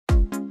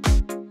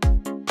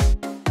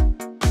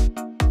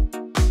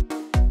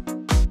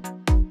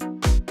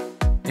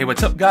Hey,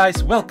 what's up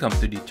guys? Welcome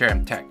to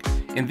Term Tech.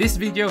 In this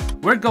video,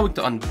 we're going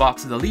to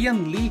unbox the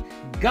Lian Li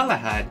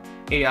Galahad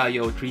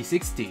AIO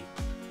 360.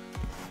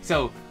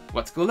 So,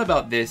 what's cool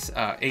about this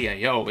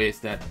AIO is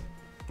that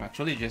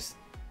actually just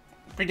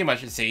pretty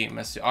much the same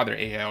as the other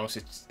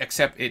AIOs,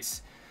 except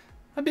it's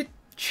a bit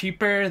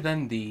cheaper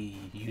than the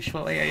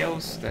usual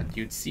AIOs that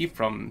you'd see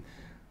from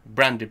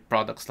branded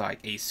products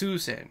like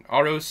ASUS and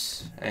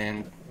ASUS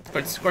and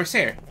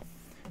Corsair.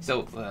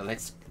 So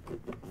let's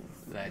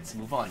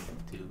move on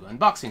to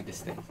unboxing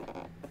this thing.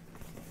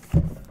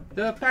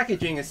 The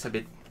packaging is a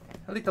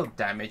little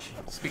damaged.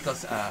 It's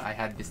because I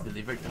had this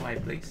delivered to my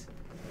place.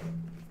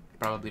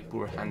 Probably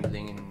poor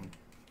handling in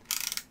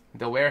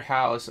the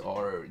warehouse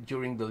or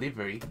during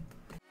delivery.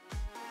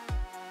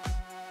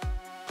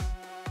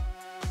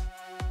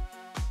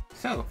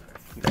 So,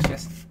 it's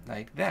just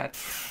like that.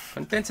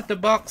 Contents of the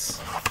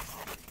box,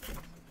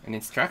 an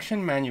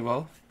instruction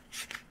manual,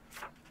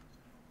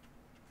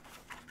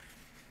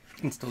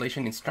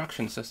 installation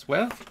instructions as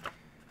well,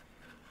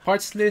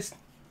 parts list,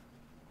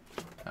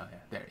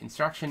 there,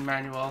 instruction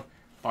manual,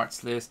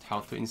 parts list,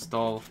 how to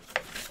install,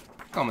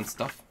 common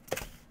stuff.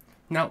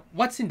 Now,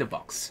 what's in the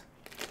box?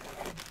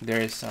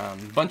 There's a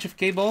bunch of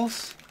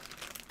cables,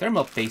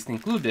 thermal paste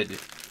included.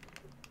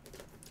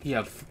 You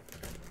have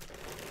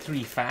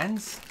 3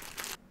 fans.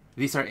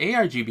 These are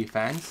ARGB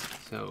fans,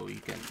 so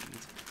you can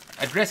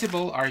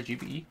addressable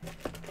RGB,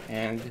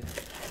 and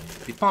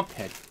the pump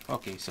head.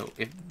 Okay, so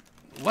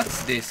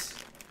what's this?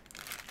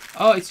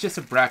 Oh, it's just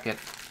a bracket.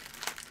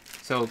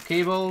 So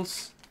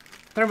cables,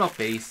 thermal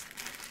paste,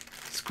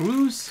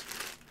 screws,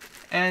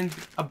 and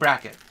a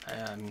bracket.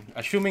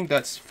 Assuming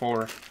that's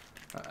for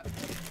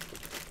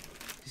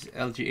this is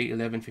LGA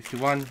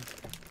 1151,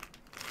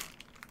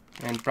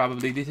 and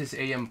probably this is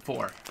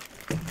AM4.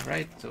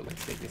 Right, so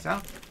let's take this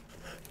out.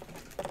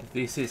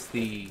 This is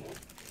the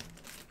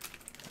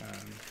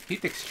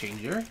heat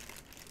exchanger,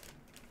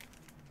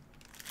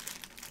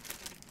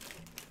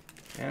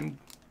 and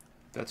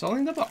that's all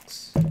in the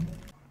box.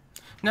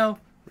 Now,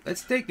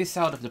 let's take this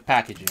out of the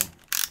packaging.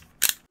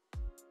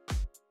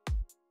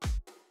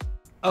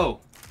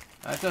 Oh,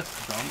 I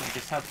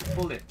just have to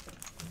pull it.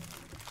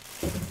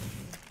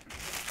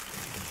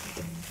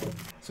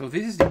 So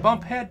this is the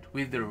pump head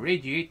with the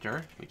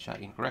radiator, which I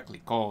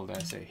incorrectly called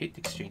as a heat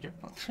exchanger.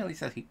 Actually,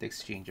 it's a heat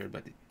exchanger,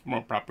 but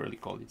more properly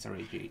called it's a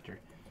radiator.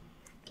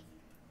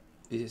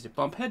 This is the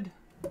pump head.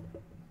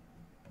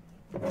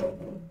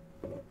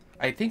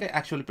 I think I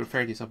actually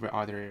prefer this over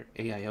other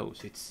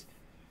AIOs. It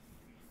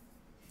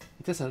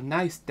has a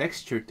nice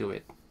texture to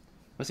it. I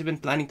was even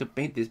planning to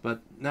paint this,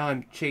 but now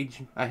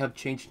I have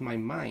changed my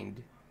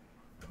mind.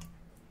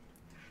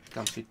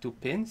 Comes with 2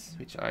 pins,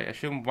 which I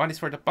assume one is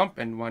for the pump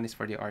and one is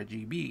for the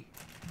RGB.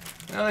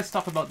 Now let's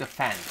talk about the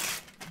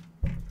fans.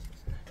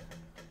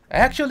 I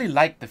actually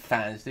like the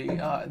fans. They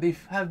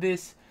have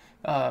this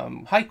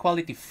high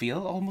quality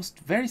feel, almost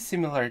very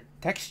similar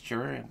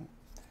texture and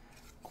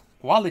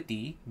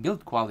quality,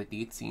 build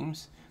quality it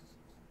seems,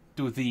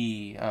 to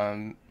the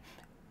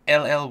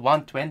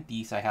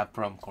LL120s I have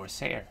from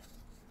Corsair.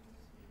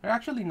 They're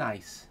actually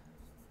nice.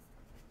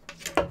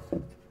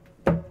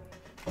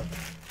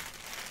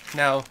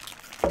 Now,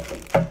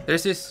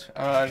 there's this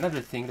another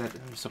thing that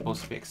I'm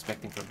supposed to be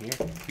expecting from here,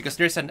 because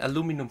there's an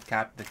aluminum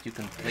cap that you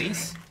can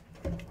place.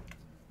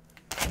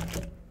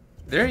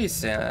 There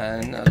is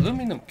an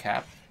aluminum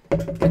cap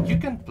that you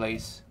can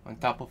place on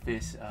top of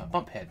this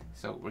pump head.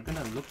 So we're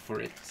gonna look for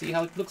it, see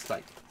how it looks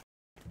like.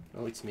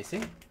 Oh, it's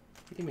missing?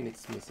 What do you mean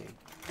it's missing?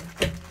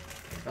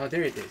 Oh,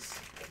 there it is.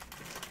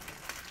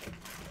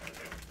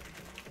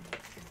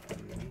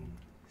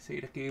 See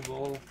the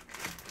cable.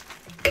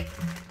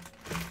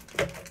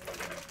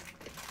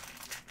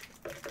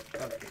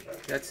 Okay,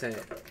 that's a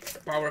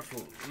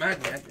powerful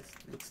magnet.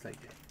 It looks like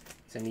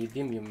it's a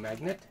neodymium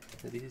magnet.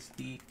 So this is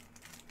the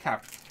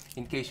cap.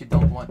 In case you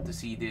don't want to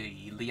see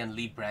the Lian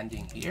Li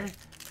branding here,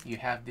 you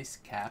have this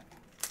cap.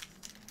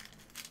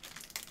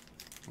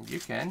 And you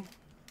can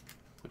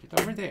put it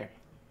over there.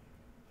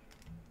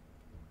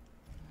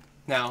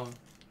 Now,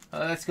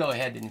 let's go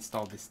ahead and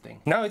install this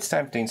thing. Now it's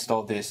time to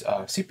install this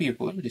CPU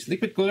cooler, this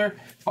liquid cooler,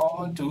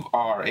 onto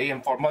our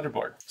AM4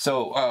 motherboard.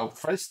 So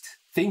first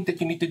thing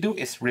that you need to do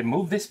is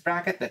remove this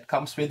bracket that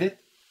comes with it.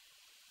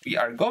 We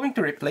are going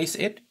to replace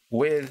it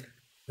with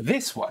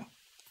this one.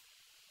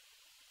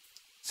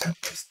 So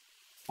just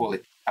pull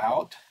it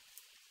out.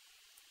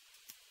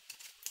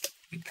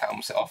 It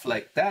comes off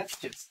like that.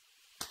 Just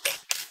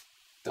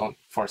don't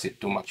force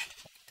it too much.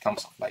 It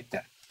comes off like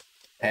that.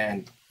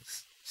 And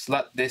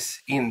slot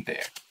this in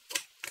there.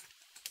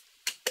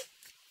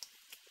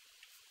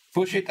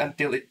 Push it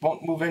until it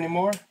won't move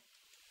anymore.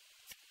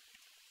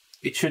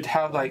 It should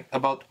have like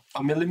about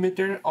 1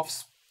 millimeter of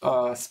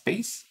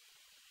space.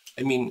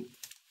 I mean,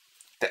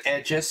 the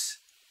edges,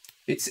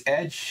 its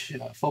edge,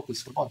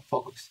 focus, come on,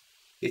 focus.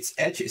 Its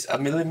edge is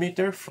 1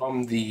 millimeter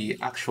from the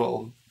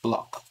actual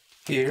block.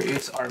 Here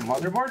is our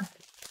motherboard.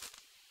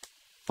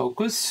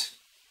 Focus.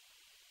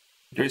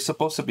 There's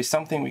supposed to be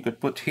something we could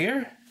put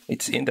here.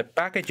 It's in the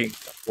packaging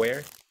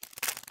where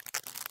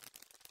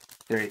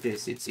There it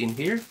is, it's in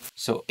here.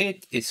 So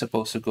it is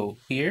supposed to go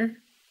here.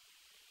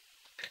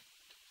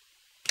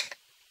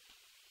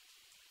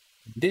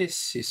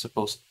 This is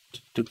supposed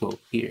to go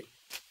here.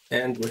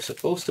 And we're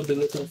supposed to be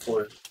looking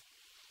for,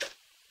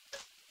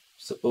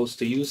 supposed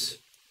to use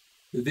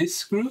this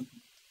screw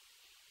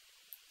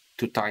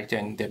to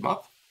tighten them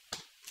up,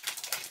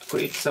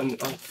 create some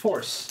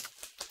force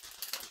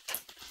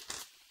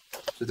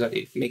so that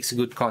it makes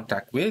good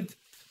contact with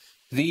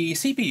the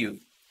CPU.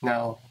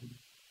 Now,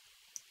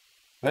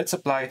 let's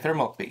apply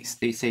thermal paste.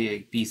 They say a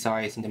pea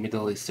size in the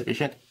middle is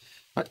sufficient,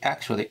 but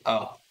actually,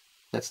 oh,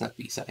 that's not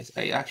pea size.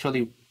 I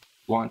actually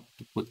want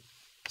to put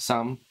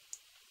some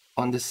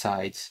on the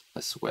sides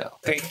as well.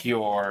 Take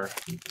your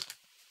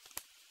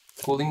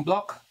cooling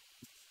block,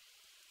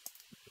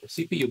 your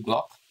CPU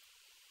block,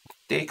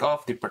 take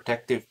off the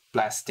protective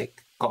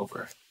plastic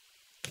cover.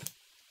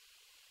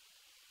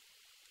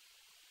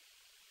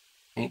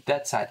 Ain't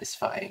that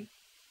satisfying?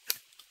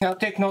 Now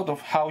take note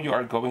of how you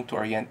are going to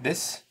orient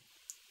this.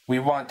 We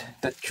want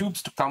the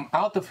tubes to come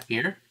out of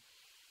here,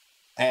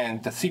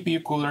 and the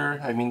CPU cooler,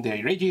 I mean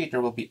the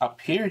radiator, will be up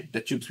here.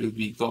 The tubes will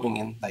be going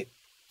in like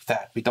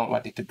that. We don't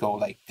want it to go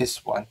like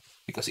this one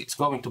because it's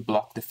going to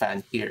block the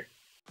fan here.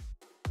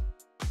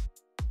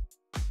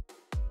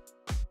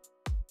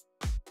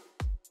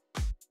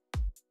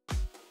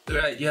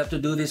 Right, you have to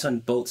do this on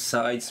both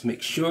sides.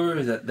 Make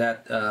sure that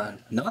that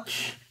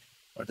notch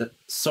or that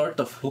sort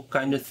of hook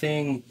kind of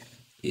thing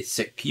is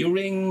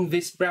securing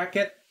this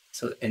bracket.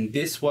 So, and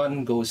this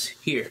one goes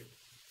here.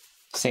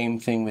 Same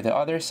thing with the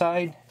other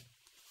side.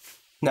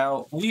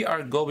 Now we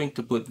are going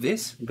to put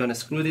this, we're gonna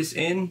screw this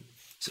in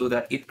so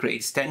that it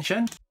creates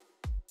tension.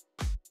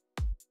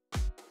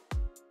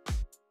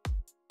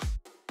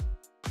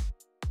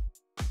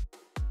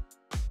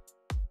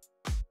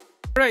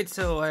 Alright,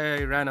 so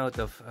I ran out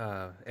of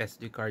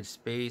SD card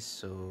space,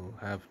 so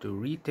I have to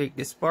retake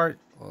this part.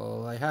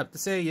 All I have to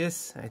say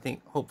is, I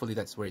think hopefully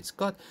that's where it's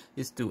cut,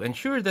 is to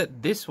ensure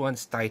that this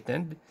one's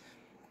tightened.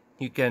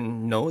 You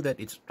can know that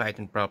it's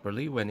tightened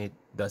properly when it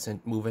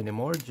doesn't move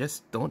anymore.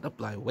 Just don't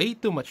apply way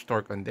too much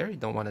torque on there. You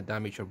don't want to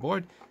damage your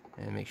board.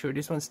 And make sure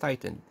this one's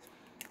tightened.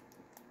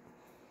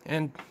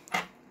 And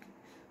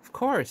of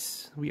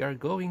course, we are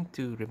going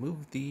to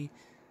remove the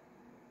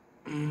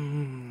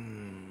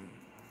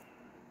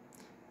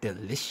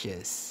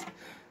delicious.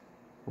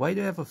 Why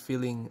do I have a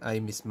feeling I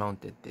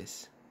mismounted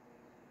this?